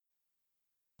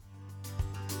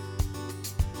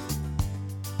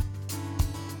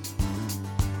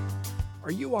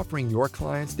Are you offering your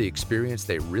clients the experience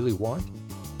they really want?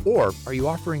 Or are you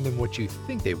offering them what you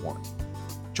think they want?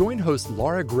 Join hosts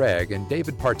Laura Gregg and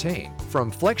David Partain from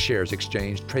FlexShares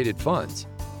Exchange Traded Funds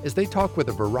as they talk with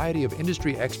a variety of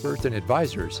industry experts and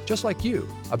advisors just like you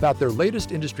about their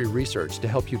latest industry research to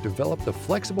help you develop the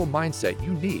flexible mindset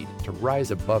you need to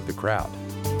rise above the crowd.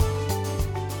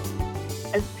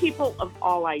 As people of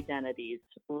all identities,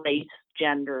 race,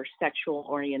 gender, sexual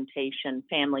orientation,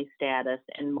 family status,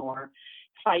 and more,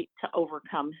 fight to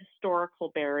overcome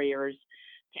historical barriers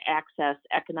to access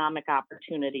economic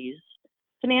opportunities,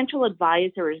 financial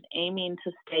advisors aiming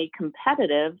to stay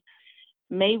competitive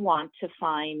may want to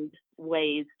find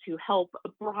ways to help a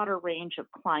broader range of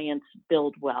clients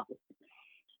build wealth.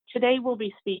 Today, we'll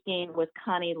be speaking with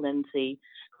Connie Lindsey,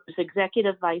 who's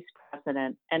Executive Vice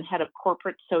President and Head of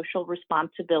Corporate Social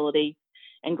Responsibility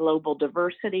and Global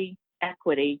Diversity,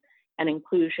 Equity, and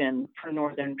Inclusion for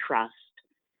Northern Trust.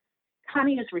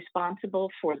 Connie is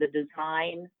responsible for the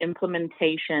design,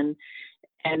 implementation,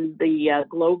 and the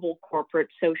global corporate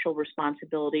social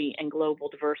responsibility and global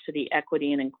diversity,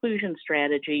 equity, and inclusion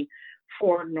strategy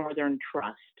for Northern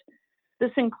Trust.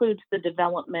 This includes the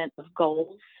development of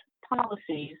goals,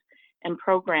 policies, and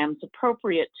programs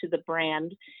appropriate to the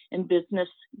brand and business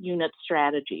unit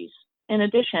strategies. In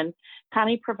addition,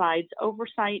 Connie provides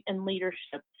oversight and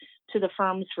leadership to the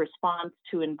firm's response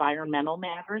to environmental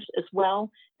matters, as well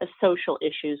as social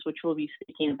issues, which we'll be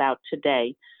speaking about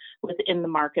today, within the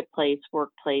marketplace,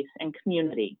 workplace, and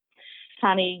community.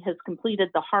 Connie has completed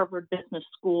the Harvard Business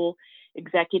School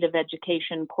Executive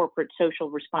Education Corporate Social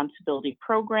Responsibility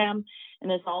Program and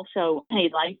is also a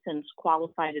licensed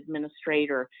qualified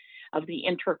administrator of the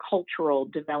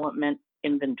Intercultural Development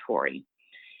Inventory.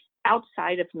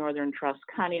 Outside of Northern Trust,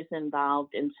 Connie is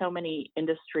involved in so many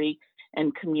industry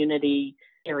and community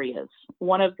areas.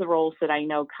 One of the roles that I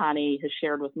know Connie has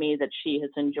shared with me that she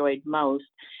has enjoyed most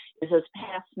is as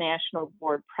past National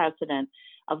Board President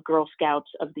of Girl Scouts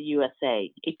of the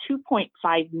USA, a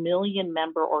 2.5 million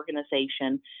member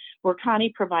organization where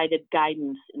Connie provided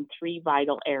guidance in three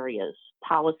vital areas: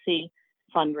 policy,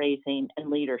 fundraising, and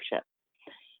leadership.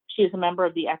 She is a member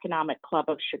of the Economic Club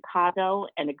of Chicago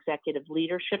and Executive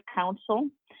Leadership Council.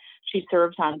 She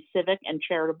serves on civic and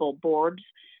charitable boards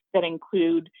that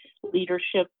include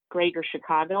Leadership Greater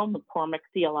Chicago, McCormick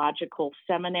Theological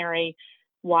Seminary,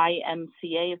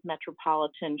 YMCA of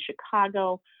Metropolitan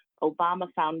Chicago,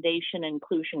 Obama Foundation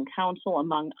Inclusion Council,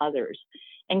 among others.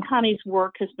 And Connie's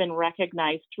work has been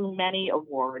recognized through many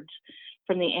awards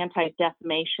from the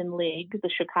Anti-Defamation League, the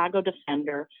Chicago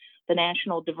Defender, the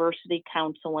National Diversity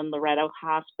Council, and Loretto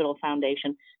Hospital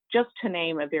Foundation, just to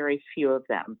name a very few of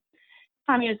them.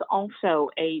 Connie is also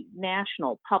a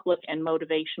national public and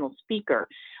motivational speaker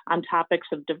on topics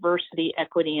of diversity,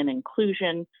 equity, and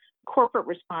inclusion, corporate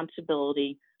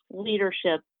responsibility,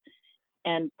 leadership,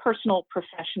 and personal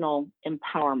professional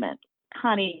empowerment.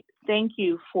 Connie, thank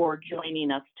you for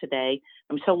joining us today.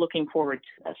 I'm so looking forward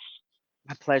to this.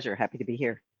 My pleasure. Happy to be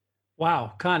here.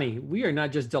 Wow, Connie, we are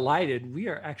not just delighted, we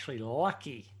are actually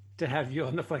lucky to have you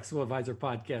on the Flexible Advisor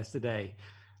podcast today,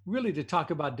 really to talk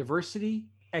about diversity,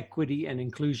 equity, and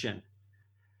inclusion.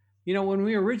 You know, when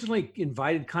we originally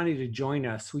invited Connie to join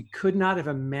us, we could not have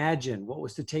imagined what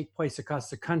was to take place across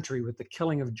the country with the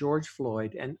killing of George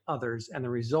Floyd and others and the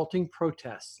resulting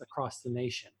protests across the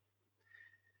nation.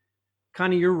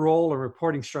 Connie, your role and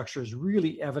reporting structure is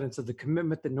really evidence of the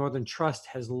commitment that Northern Trust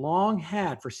has long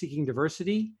had for seeking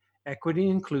diversity, equity,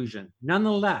 and inclusion.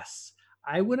 Nonetheless,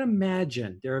 I would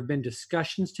imagine there have been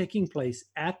discussions taking place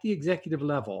at the executive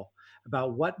level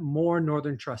about what more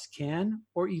Northern Trust can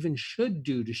or even should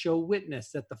do to show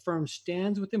witness that the firm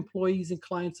stands with employees and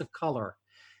clients of color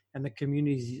and the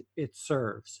communities it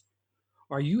serves.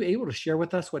 Are you able to share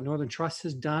with us what Northern Trust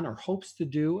has done or hopes to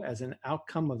do as an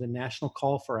outcome of the national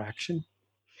call for action?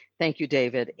 Thank you,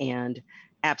 David. And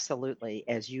absolutely,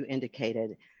 as you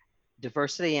indicated,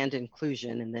 diversity and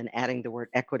inclusion, and then adding the word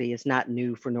equity, is not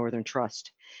new for Northern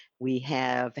Trust. We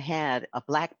have had a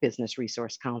Black Business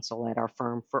Resource Council at our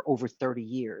firm for over 30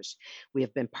 years. We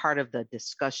have been part of the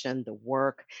discussion, the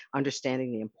work,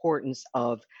 understanding the importance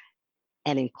of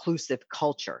an inclusive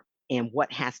culture and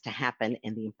what has to happen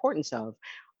and the importance of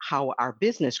how our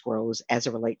business grows as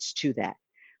it relates to that.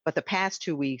 But the past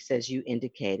 2 weeks, as you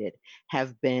indicated,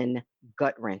 have been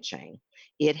gut-wrenching.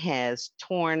 It has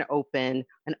torn open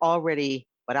an already,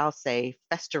 what I'll say,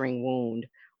 festering wound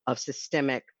of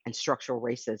systemic and structural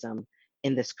racism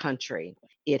in this country.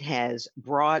 It has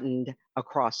broadened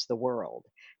across the world.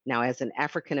 Now, as an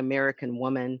African-American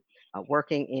woman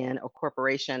working in a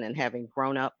corporation and having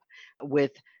grown up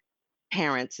with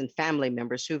parents and family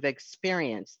members who've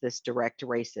experienced this direct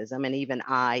racism. And even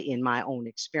I, in my own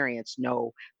experience,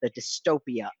 know the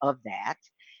dystopia of that.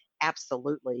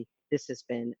 Absolutely, this has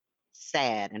been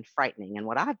sad and frightening. And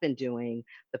what I've been doing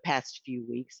the past few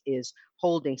weeks is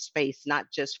holding space, not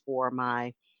just for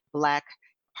my Black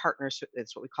partners,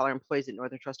 that's what we call our employees at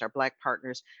Northern Trust, our Black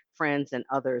partners, friends, and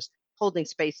others, holding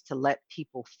space to let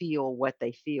people feel what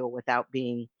they feel without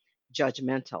being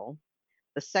judgmental.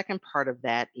 The second part of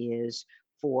that is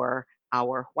for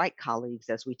our white colleagues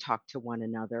as we talk to one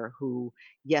another who,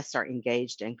 yes, are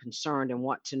engaged and concerned and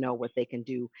want to know what they can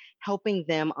do, helping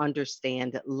them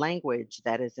understand language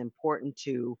that is important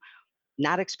to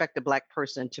not expect a Black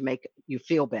person to make you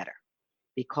feel better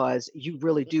because you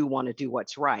really do want to do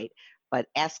what's right, but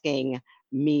asking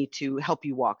me to help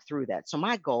you walk through that. So,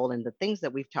 my goal and the things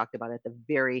that we've talked about at the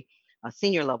very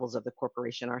senior levels of the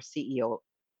corporation, our CEO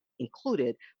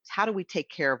included, how do we take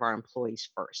care of our employees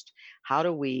first? How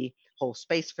do we hold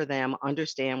space for them,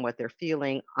 understand what they're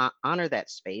feeling, honor that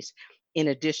space, in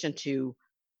addition to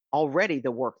already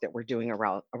the work that we're doing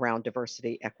around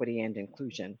diversity, equity, and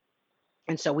inclusion?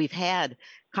 And so we've had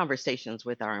conversations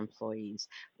with our employees.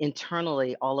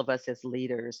 Internally, all of us as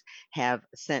leaders have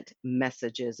sent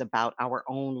messages about our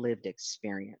own lived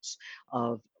experience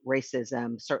of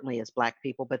racism, certainly as Black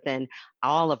people, but then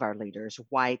all of our leaders,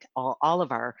 white, all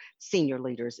of our senior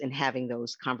leaders, in having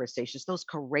those conversations, those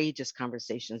courageous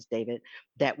conversations, David,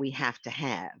 that we have to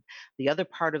have. The other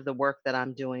part of the work that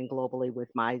I'm doing globally with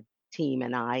my team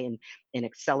and I, in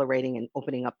accelerating and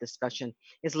opening up discussion,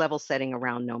 is level setting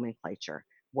around nomenclature.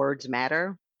 Words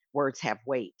matter, words have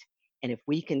weight. And if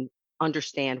we can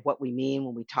understand what we mean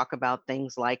when we talk about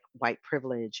things like white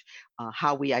privilege,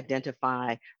 how we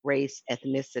identify race,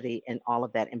 ethnicity, and all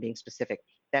of that, and being specific,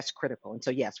 that's critical. And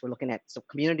so, yes, we're looking at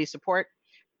community support,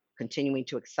 continuing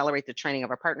to accelerate the training of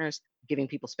our partners, giving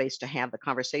people space to have the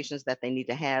conversations that they need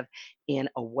to have in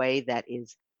a way that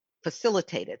is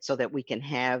facilitated so that we can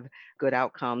have good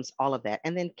outcomes, all of that.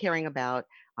 And then caring about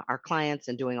our clients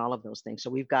and doing all of those things. So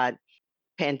we've got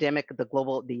pandemic, the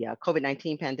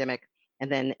COVID-19 pandemic,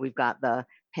 and then we've got the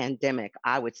pandemic,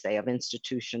 I would say, of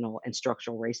institutional and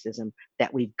structural racism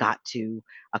that we've got to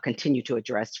continue to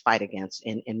address, fight against,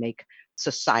 and make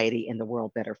society and the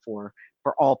world better for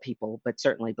all people, but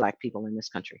certainly Black people in this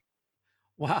country.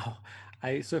 Wow.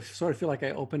 I sort of feel like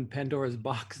I opened Pandora's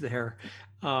box there.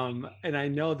 And I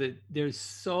know that there's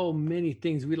so many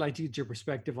things we'd like to get your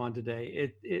perspective on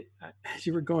today. As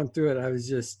you were going through it, I was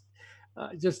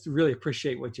just really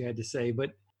appreciate what you had to say.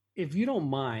 But if you don't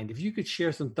mind, if you could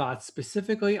share some thoughts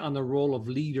specifically on the role of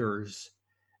leaders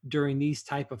during these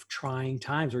type of trying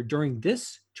times or during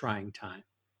this trying time.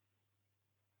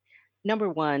 Number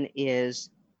one is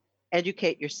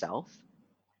educate yourself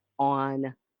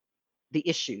on the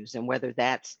issues and whether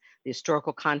that's the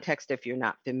historical context if you're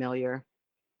not familiar.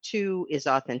 Two is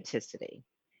authenticity.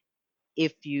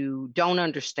 If you don't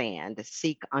understand,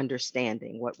 seek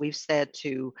understanding. What we've said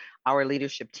to our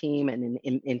leadership team and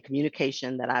in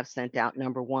communication that I've sent out,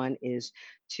 number one is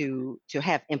to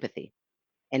have empathy.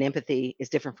 And empathy is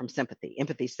different from sympathy.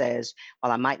 Empathy says,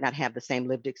 while I might not have the same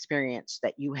lived experience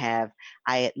that you have,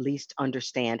 I at least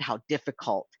understand how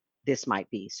difficult this might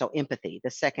be. So empathy.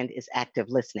 The second is active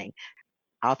listening.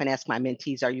 I often ask my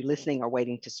mentees, are you listening or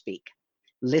waiting to speak?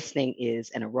 Listening is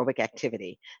an aerobic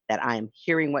activity that I am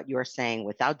hearing what you're saying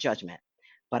without judgment,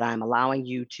 but I'm allowing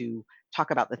you to talk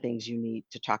about the things you need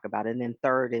to talk about. And then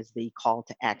third is the call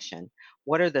to action.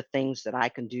 What are the things that I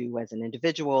can do as an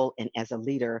individual and as a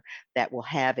leader that will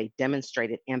have a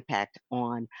demonstrated impact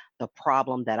on the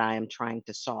problem that I am trying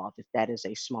to solve? If that is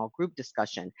a small group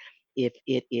discussion, if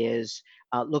it is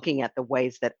looking at the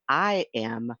ways that I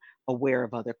am aware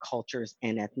of other cultures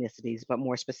and ethnicities, but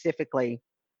more specifically,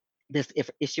 this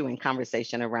issue and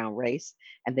conversation around race,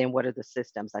 and then what are the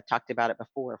systems? I talked about it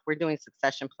before. If we're doing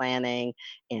succession planning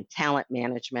and talent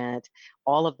management,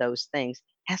 all of those things,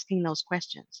 asking those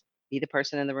questions. Be the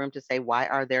person in the room to say, why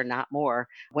are there not more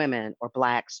women or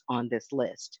Blacks on this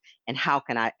list? And how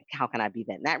can I be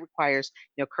that? And that requires,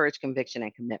 courage, conviction,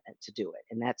 and commitment to do it.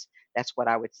 And that's what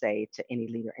I would say to any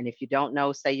leader. And if you don't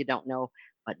know, say you don't know,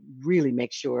 but really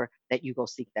make sure that you go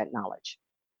seek that knowledge.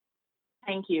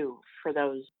 Thank you for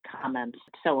those comments.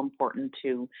 It's so important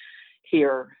to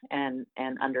hear and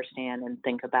understand and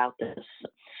think about this.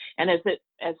 And as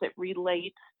it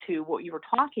relates to what you were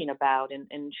talking about and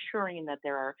ensuring that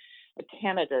there are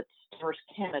diverse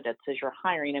candidates as you're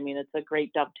hiring, I mean, it's a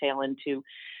great dovetail into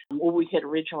what we had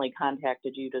originally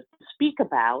contacted you to speak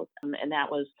about, and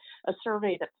that was a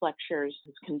survey that FlexShares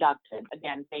has conducted.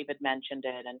 Again, David mentioned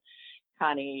it, and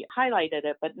Connie highlighted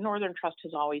it, but Northern Trust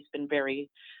has always been very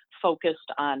focused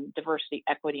on diversity,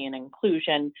 equity, and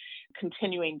inclusion,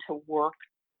 continuing to work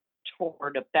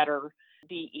toward a better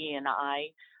DE&I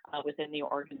within the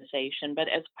organization. But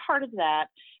as part of that,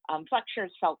 FlexShares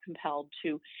felt compelled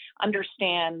to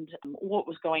understand what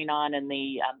was going on in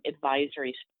the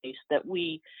advisory space that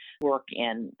we work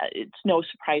in. It's no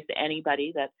surprise to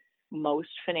anybody that most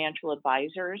financial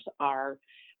advisors are,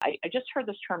 I just heard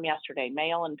this term yesterday,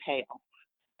 male and pale.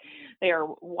 They are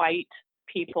white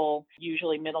people,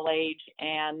 usually middle-aged,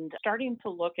 and starting to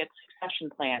look at succession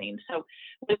planning. So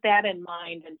with that in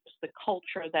mind and just the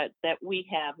culture that we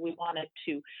have, we wanted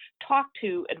to talk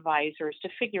to advisors to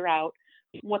figure out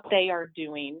what they are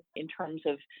doing in terms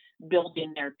of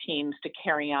building their teams to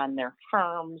carry on their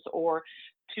firms or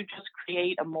to just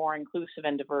create a more inclusive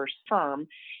and diverse firm.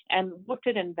 And what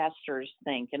did investors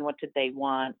think and what did they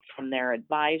want from their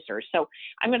advisors? So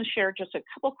I'm going to share just a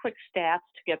couple quick stats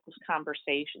to get this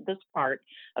part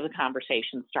of the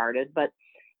conversation started. But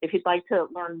if you'd like to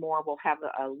learn more, we'll have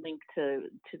a link to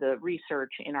the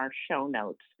research in our show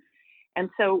notes. And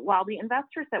so while the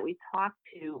investors that we talked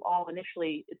to all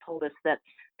initially told us that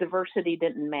diversity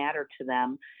didn't matter to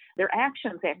them, their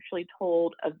actions actually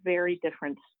told a very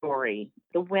different story.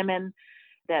 The women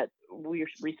that we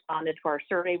responded to our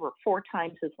survey were 4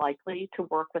 times as likely to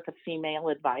work with a female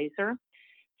advisor.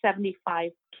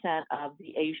 75% of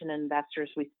the Asian investors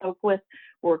we spoke with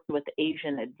worked with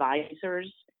Asian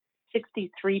advisors.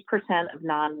 63% of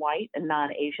non-white and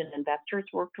non-Asian investors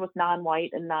worked with non-white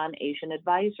and non-Asian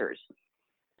advisors.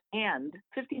 And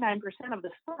 59% of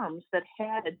the firms that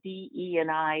had a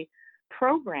DE&I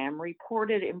program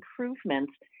reported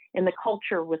improvements in the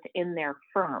culture within their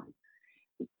firm.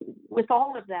 With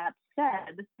all of that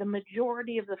said, the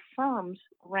majority of the firms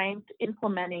ranked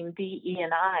implementing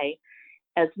DE&I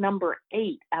as number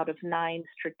 8 out of 9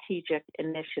 strategic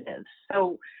initiatives.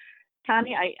 So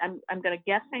Connie, I'm going to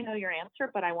guess I know your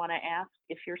answer, but I want to ask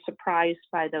if you're surprised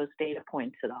by those data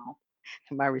points at all.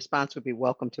 My response would be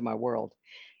welcome to my world.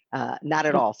 Not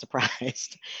at all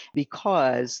surprised,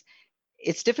 because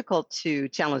it's difficult to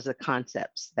challenge the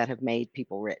concepts that have made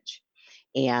people rich.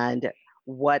 And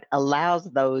what allows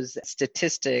those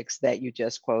statistics that you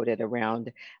just quoted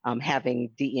around having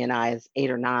DE&I as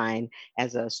 8 or 9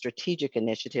 as a strategic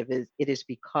initiative is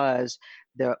because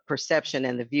the perception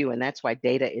and the view, and that's why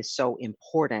data is so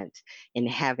important in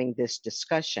having this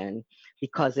discussion,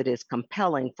 because it is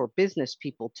compelling for business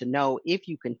people to know if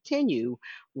you continue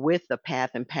with the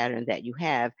path and pattern that you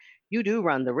have, you do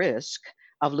run the risk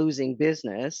of losing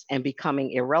business and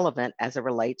becoming irrelevant as it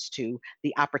relates to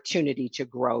the opportunity to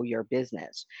grow your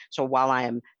business. So while I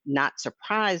am not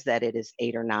surprised that it is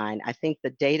 8 or 9, I think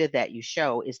the data that you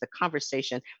show is the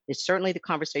conversation, is certainly the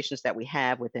conversations that we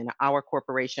have within our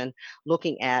corporation,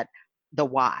 looking at the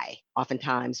why.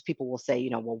 Oftentimes people will say,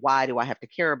 well, why do I have to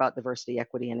care about diversity,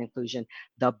 equity, and inclusion?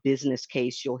 The business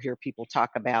case you'll hear people talk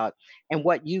about. And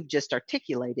what you've just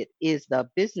articulated is the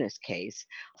business case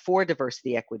for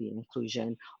diversity, equity, and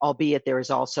inclusion, albeit there is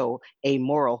also a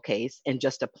moral case and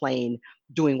just a plain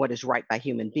doing what is right by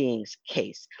human beings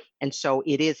case. And so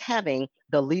it is having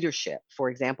the leadership. For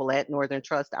example, at Northern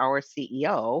Trust, our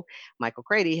CEO, Michael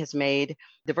Grady, has made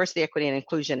diversity, equity, and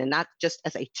inclusion, and not just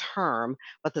as a term,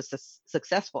 but the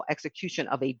successful execution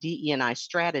of a DE&I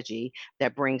strategy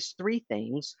that brings 3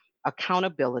 things: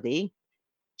 accountability,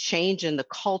 change in the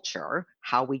culture,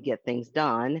 how we get things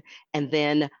done, and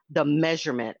then the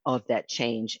measurement of that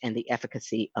change and the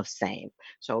efficacy of same.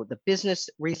 So the business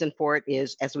reason for it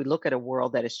is, as we look at a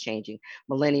world that is changing,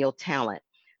 millennial talent,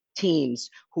 teams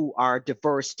who are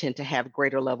diverse tend to have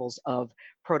greater levels of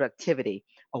productivity,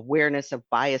 awareness of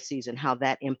biases and how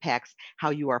that impacts how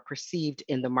you are perceived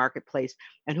in the marketplace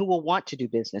and who will want to do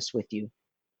business with you.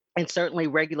 And certainly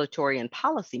regulatory and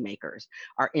policymakers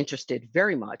are interested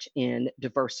very much in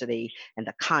diversity and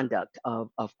the conduct of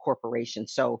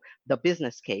corporations. So the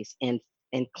business case and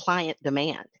client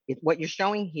demand. What you're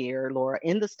showing here, Laura,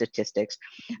 in the statistics,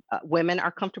 women are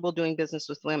comfortable doing business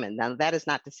with women. Now, that is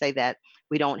not to say that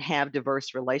we don't have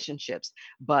diverse relationships,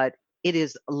 but it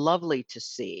is lovely to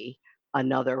see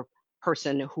another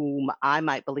person whom I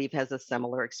might believe has a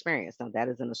similar experience. Now, that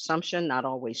is an assumption, not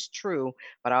always true,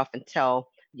 but I often tell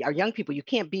our young people, you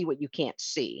can't be what you can't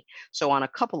see. So on a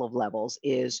couple of levels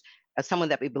is someone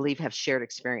that we believe have shared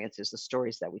experiences, the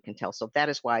stories that we can tell. So that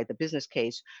is why the business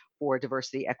case for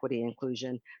diversity, equity, and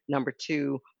inclusion. Number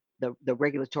 2, the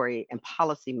regulatory and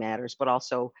policy matters, but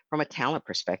also from a talent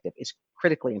perspective is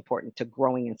critically important to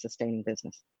growing and sustaining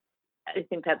business. I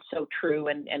think that's so true,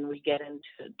 and we get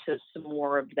into some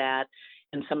more of that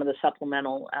in some of the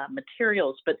supplemental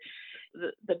materials. But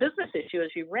the business issue, as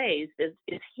you raised,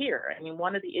 is here. I mean,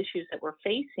 one of the issues that we're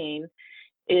facing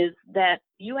is that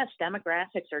U.S.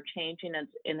 demographics are changing, and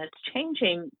it's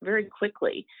changing very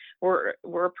quickly.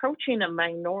 We're approaching a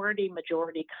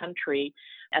majority country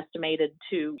estimated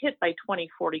to hit by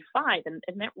 2045, and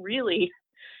that really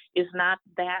is not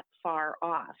that far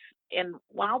off. And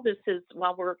while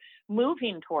we're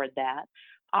moving toward that,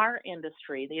 our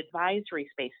industry, the advisory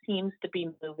space, seems to be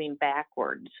moving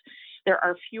backwards. There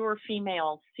are fewer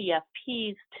female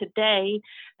CFPs today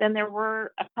than there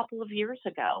were a couple of years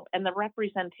ago, and the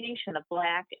representation of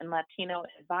Black and Latino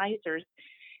advisors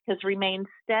has remained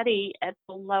steady at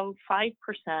below 5%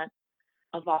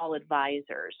 of all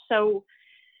advisors. So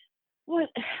what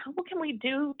can we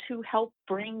do to help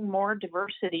bring more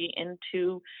diversity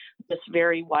into this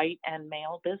very white and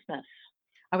male business?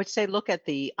 I would say look at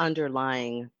the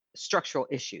underlying structural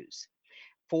issues.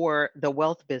 For the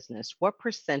wealth business, what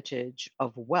percentage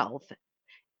of wealth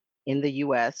in the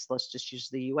US, let's just use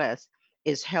the US,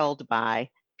 is held by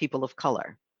people of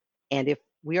color? And if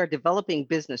we are developing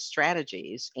business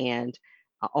strategies and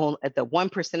the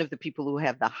 1% of the people who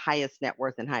have the highest net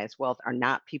worth and highest wealth are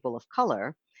not people of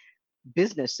color,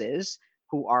 businesses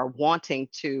who are wanting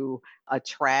to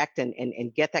attract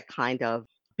and get that kind of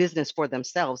business for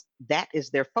themselves, that is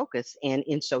their focus. And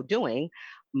in so doing,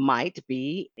 might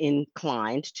be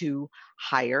inclined to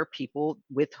hire people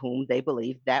with whom they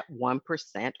believe that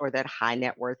 1% or that high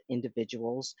net worth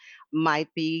individuals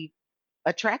might be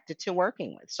attracted to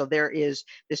working with. So there is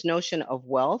this notion of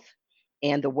wealth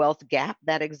and the wealth gap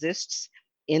that exists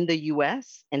in the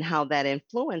US and how that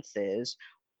influences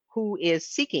who is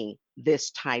seeking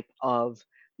this type of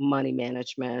money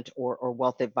management or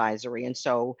wealth advisory. And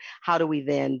so how do we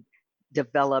then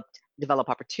develop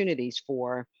opportunities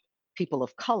for people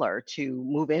of color to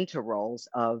move into roles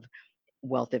of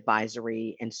wealth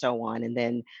advisory and so on? And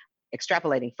then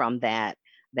extrapolating from that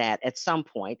at some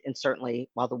point, and certainly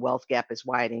while the wealth gap is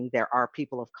widening, there are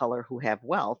people of color who have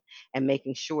wealth, and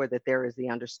making sure that there is the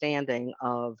understanding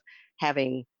of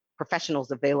having professionals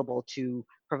available to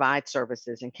provide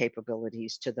services and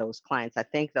capabilities to those clients. I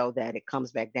think, though, that it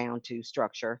comes back down to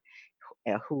structure,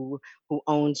 who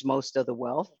owns most of the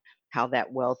wealth, how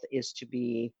that wealth is to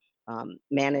be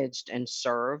managed and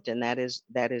served, and that is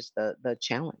the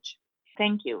challenge.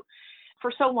 Thank you.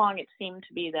 For so long, it seemed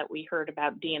to be that we heard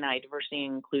about D&I, diversity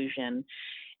and inclusion,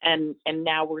 and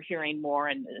now we're hearing more,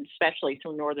 and especially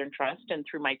through Northern Trust and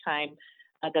through my time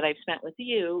that I've spent with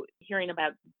you, hearing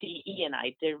about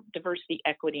DE&I, diversity,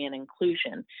 equity, and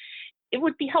inclusion. It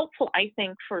would be helpful, I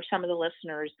think, for some of the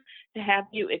listeners to have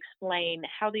you explain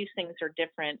how these things are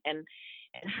different and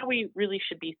how we really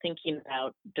should be thinking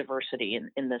about diversity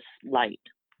in this light.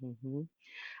 Mm-hmm.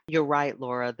 You're right,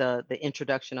 Laura. The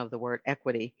introduction of the word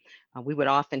equity, we would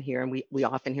often hear, and we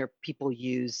often hear people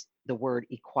use the word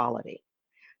equality.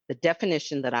 The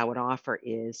definition that I would offer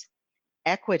is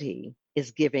equity is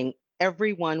giving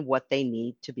everyone what they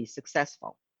need to be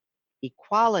successful.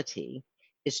 Equality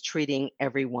is treating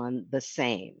everyone the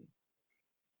same.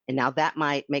 And now that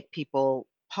might make people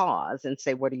pause and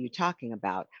say, what are you talking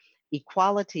about?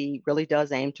 Equality really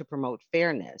does aim to promote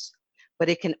fairness, but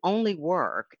it can only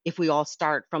work if we all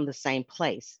start from the same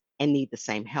place and need the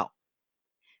same help.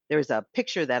 There's a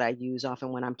picture that I use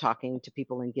often when I'm talking to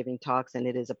people and giving talks, and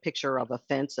it is a picture of a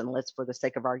fence. And let's, for the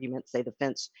sake of argument, say the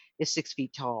fence is 6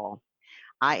 feet tall.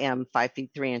 I am 5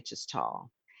 feet 3 inches tall.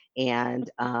 And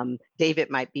David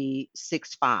might be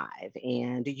 6'5",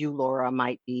 and you, Laura,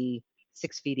 might be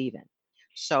 6 feet even.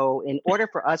 So in order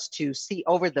for us to see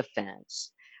over the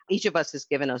fence, each of us is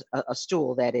given a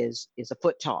stool that is a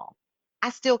foot tall.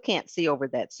 I still can't see over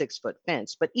that 6-foot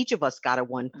fence, but each of us got a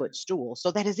 1-foot stool,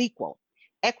 so that is equal.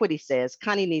 Equity says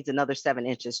Connie needs another 7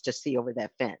 inches to see over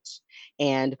that fence,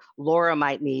 and Laura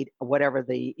might need whatever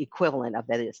the equivalent of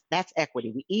that is. That's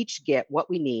equity. We each get what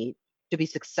we need to be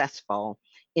successful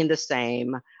in the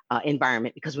same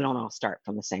environment, because we don't all start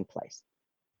from the same place.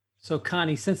 So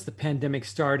Connie, since the pandemic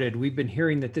started, we've been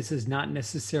hearing that this is not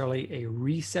necessarily a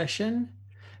recession,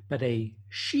 but a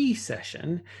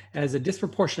she-cession, as a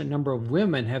disproportionate number of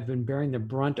women have been bearing the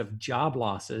brunt of job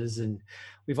losses. And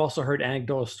we've also heard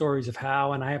anecdotal stories of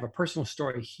how, and I have a personal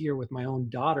story here with my own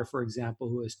daughter, for example,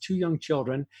 who has 2 young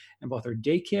children, and both her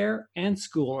daycare and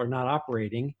school are not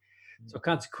operating. So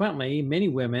consequently, many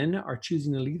women are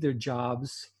choosing to leave their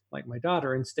jobs, like my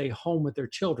daughter, and stay home with their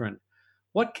children.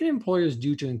 What can employers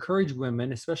do to encourage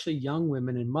women, especially young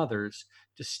women and mothers,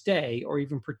 to stay or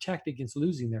even protect against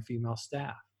losing their female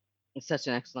staff? It's such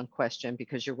an excellent question,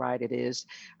 because you're right. It is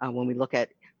when we look at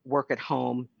work at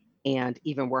home, and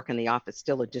even work in the office,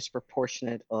 still a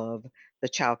disproportionate of the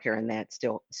childcare, and that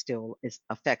still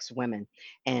affects women.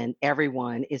 And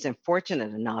everyone isn't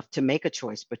fortunate enough to make a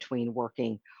choice between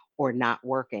working or not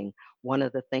working. One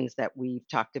of the things that we've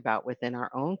talked about within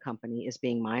our own company is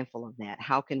being mindful of that.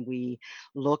 How can we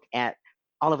look at,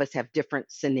 all of us have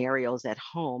different scenarios at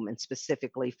home, and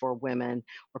specifically for women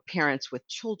or parents with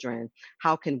children,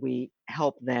 how can we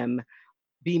help them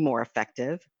be more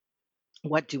effective?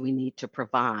 What do we need to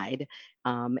provide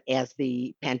as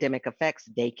the pandemic affects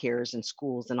daycares and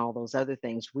schools and all those other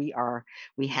things? We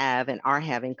have and are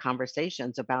having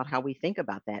conversations about how we think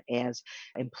about that as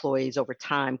employees over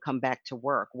time come back to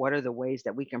work. What are the ways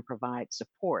that we can provide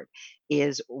support?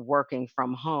 Is working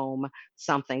from home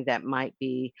something that might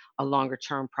be a longer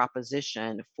term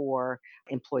proposition for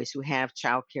employees who have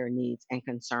childcare needs and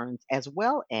concerns, as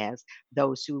well as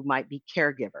those who might be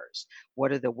caregivers?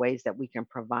 What are the ways that we can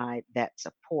provide that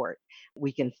support?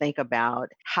 We can think about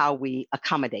how we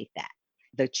accommodate that.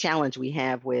 The challenge we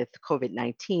have with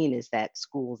COVID-19 is that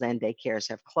schools and daycares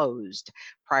have closed.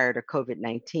 Prior to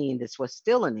COVID-19, this was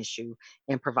still an issue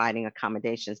in providing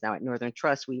accommodations. Now at Northern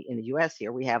Trust, we in the US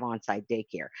here, we have on-site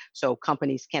daycare. So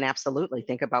companies can absolutely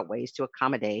think about ways to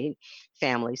accommodate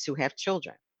families who have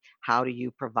children. How do you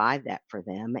provide that for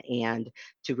them and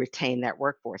to retain that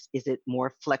workforce? Is it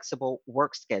more flexible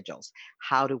work schedules?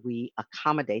 How do we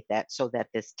accommodate that so that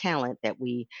this talent that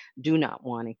we do not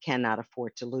want and cannot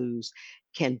afford to lose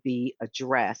can be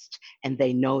addressed, and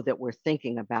they know that we're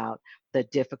thinking about the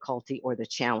difficulty or the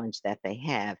challenge that they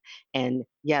have? And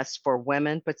yes, for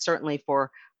women, but certainly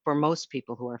for most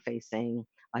people who are facing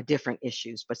different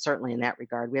issues, but certainly in that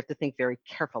regard, we have to think very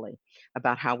carefully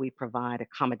about how we provide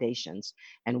accommodations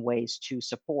and ways to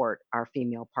support our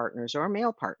female partners or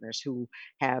male partners who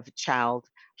have child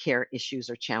care issues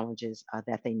or challenges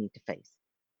that they need to face.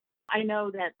 I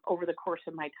know that over the course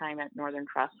of my time at Northern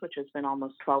Trust, which has been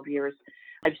almost 12 years,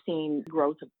 I've seen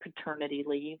growth of paternity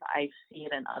leave. I see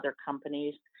it in other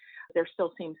companies. There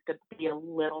still seems to be a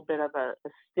little bit of a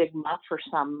stigma for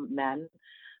some men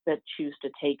that choose to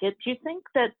take it. Do you think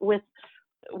that with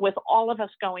all of us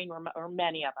going remote, or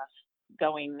many of us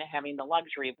going, having the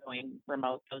luxury of going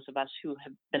remote, those of us who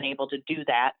have been able to do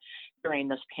that during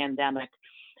this pandemic,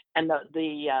 and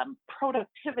the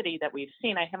productivity that we've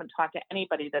seen, I haven't talked to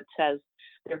anybody that says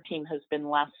their team has been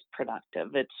less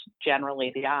productive. It's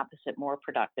generally the opposite, more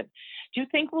productive. Do you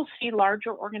think we'll see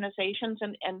larger organizations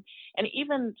and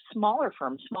even smaller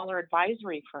firms, smaller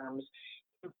advisory firms,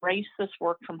 embrace this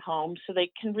work from home so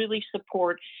they can really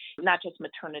support not just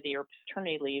maternity or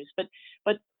paternity leaves,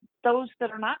 but those that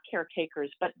are not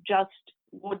caretakers, but just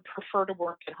would prefer to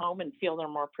work at home and feel they're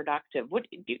more productive? Do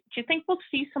you think we'll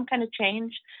see some kind of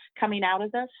change coming out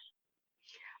of this?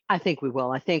 I think we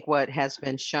will. I think what has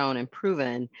been shown and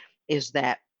proven is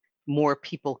that more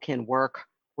people can work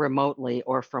remotely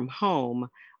or from home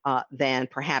than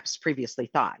perhaps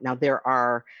previously thought. Now, there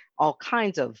are all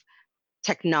kinds of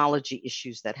technology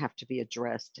issues that have to be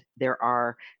addressed. There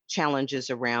are challenges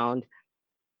around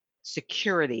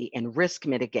security and risk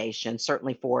mitigation,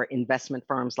 certainly for investment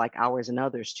firms like ours and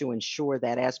others, to ensure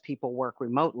that as people work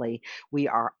remotely, we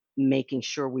are making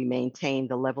sure we maintain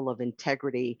the level of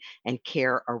integrity and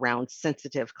care around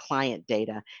sensitive client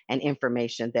data and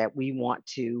information that we want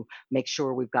to make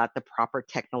sure we've got the proper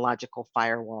technological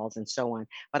firewalls and so on.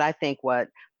 But I think what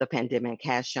the pandemic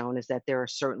has shown is that there are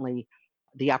certainly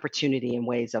the opportunity and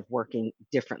ways of working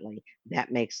differently.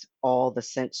 That makes all the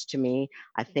sense to me.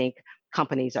 I think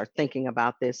companies are thinking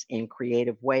about this in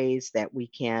creative ways that we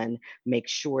can make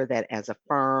sure that as a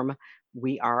firm,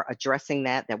 we are addressing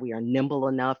that we are nimble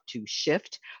enough to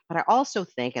shift. But I also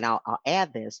think, and I'll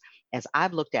add this, as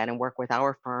I've looked at and worked with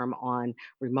our firm on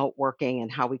remote working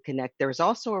and how we connect, there's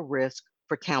also a risk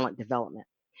for talent development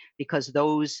because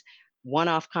those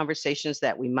one-off conversations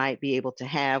that we might be able to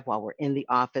have while we're in the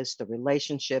office, the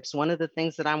relationships, one of the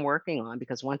things that I'm working on,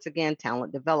 because once again,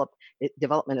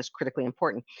 development is critically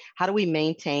important. How do we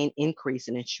maintain, increase,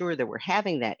 and ensure that we're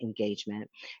having that engagement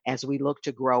as we look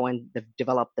to grow and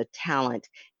develop the talent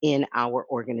in our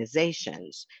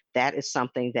organizations? That is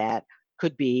something that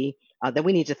could be that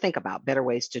we need to think about better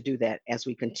ways to do that as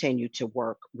we continue to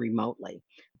work remotely.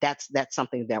 That's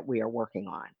something that we are working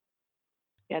on.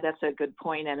 Yeah, that's a good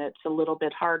point. And it's a little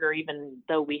bit harder, even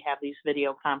though we have these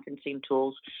video conferencing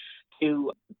tools,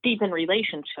 to deepen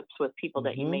relationships with people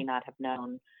that you may not have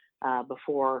known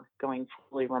before going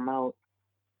fully remote.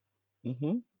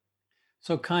 Mm-hmm.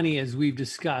 So, Connie, as we've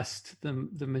discussed, the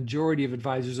majority of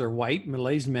advisors are white,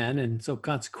 middle-aged men. And so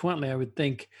consequently, I would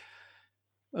think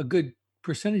a good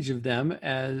percentage of them,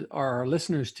 as are our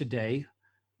listeners today,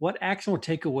 What actionable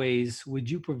takeaways would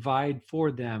you provide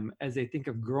for them as they think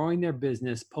of growing their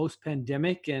business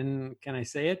post-pandemic and, can I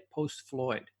say it,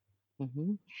 post-Floyd?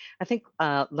 Mhm. I think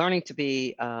learning to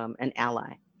be an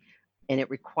ally, and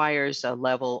it requires a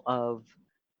level of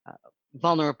uh,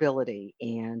 vulnerability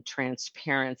and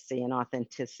transparency and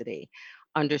authenticity,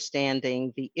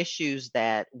 understanding the issues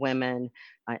that women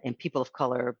and people of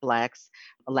color, Blacks,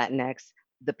 Latinx,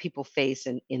 the people face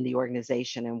in the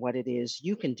organization, and what it is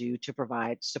you can do to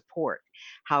provide support.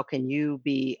 How can you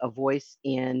be a voice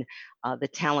in the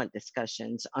talent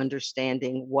discussions,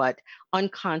 understanding what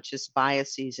unconscious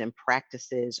biases and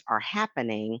practices are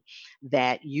happening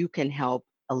that you can help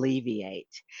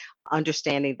alleviate,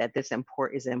 understanding that this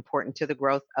is important to the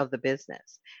growth of the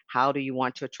business. How do you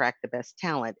want to attract the best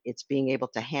talent? It's being able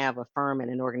to have a firm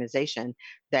and an organization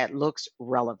that looks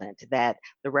relevant, that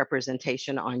the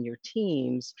representation on your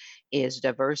teams is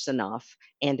diverse enough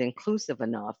and inclusive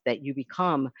enough that you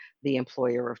become the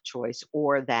employer of choice,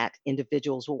 or that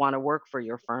individuals will want to work for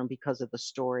your firm because of the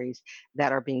stories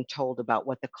that are being told about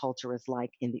what the culture is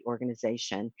like in the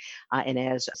organization. And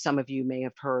as some of you may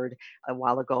have heard a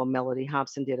while ago, Melody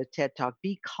Hobson did a TED Talk,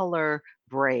 be color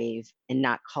brave and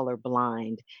not color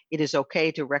blind. It is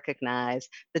okay to recognize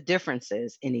the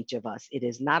differences in each of us. It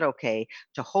is not okay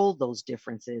to hold those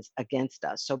differences against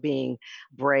us. So being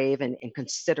brave and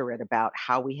considerate about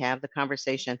how we have the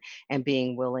conversation, and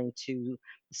being willing to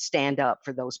stand up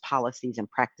for those policies and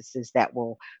practices that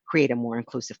will create a more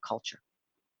inclusive culture.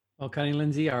 Well, Connie,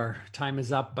 Lindsey, our time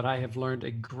is up, but I have learned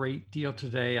a great deal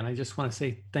today, and I just want to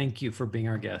say thank you for being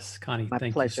our guest. Connie, My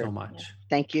thank pleasure. you so much.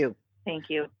 Thank you. Thank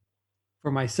you.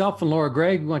 For myself and Laura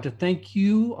Gregg, we want to thank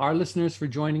you, our listeners, for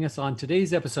joining us on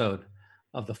today's episode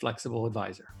of The Flexible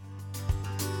Advisor.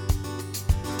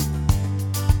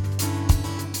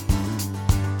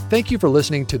 Thank you for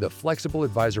listening to the Flexible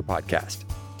Advisor podcast.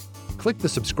 Click the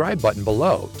subscribe button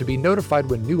below to be notified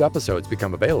when new episodes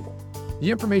become available.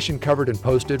 The information covered and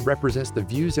posted represents the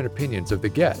views and opinions of the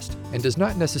guest and does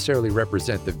not necessarily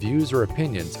represent the views or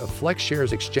opinions of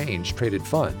FlexShares Exchange Traded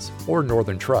Funds or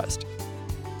Northern Trust.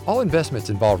 All investments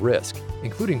involve risk,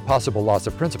 including possible loss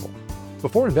of principal.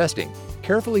 Before investing,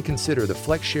 carefully consider the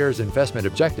FlexShares investment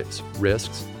objectives,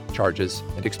 risks, charges,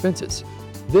 and expenses.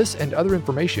 This and other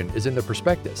information is in the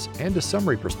prospectus and a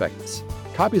summary prospectus,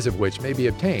 copies of which may be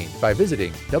obtained by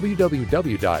visiting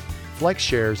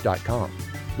www.flexshares.com.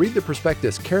 Read the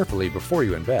prospectus carefully before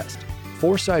you invest.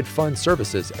 Foreside Fund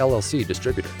Services, LLC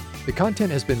distributor. The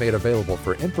content has been made available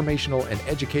for informational and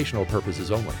educational purposes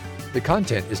only. The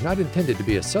content is not intended to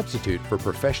be a substitute for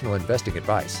professional investing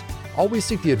advice. Always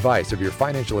seek the advice of your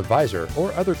financial advisor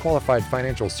or other qualified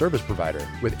financial service provider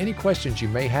with any questions you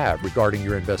may have regarding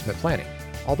your investment planning.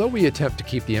 Although we attempt to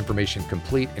keep the information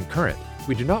complete and current,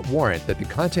 we do not warrant that the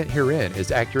content herein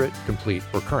is accurate, complete,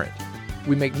 or current.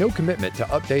 We make no commitment to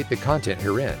update the content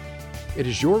herein. It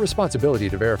is your responsibility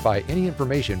to verify any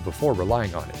information before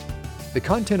relying on it. The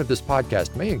content of this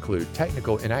podcast may include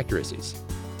technical inaccuracies.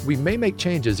 We may make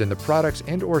changes in the products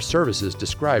and/or services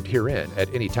described herein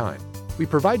at any time. We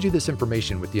provide you this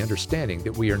information with the understanding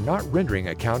that we are not rendering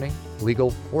accounting,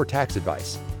 legal, or tax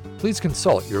advice. Please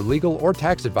consult your legal or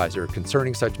tax advisor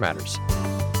concerning such matters.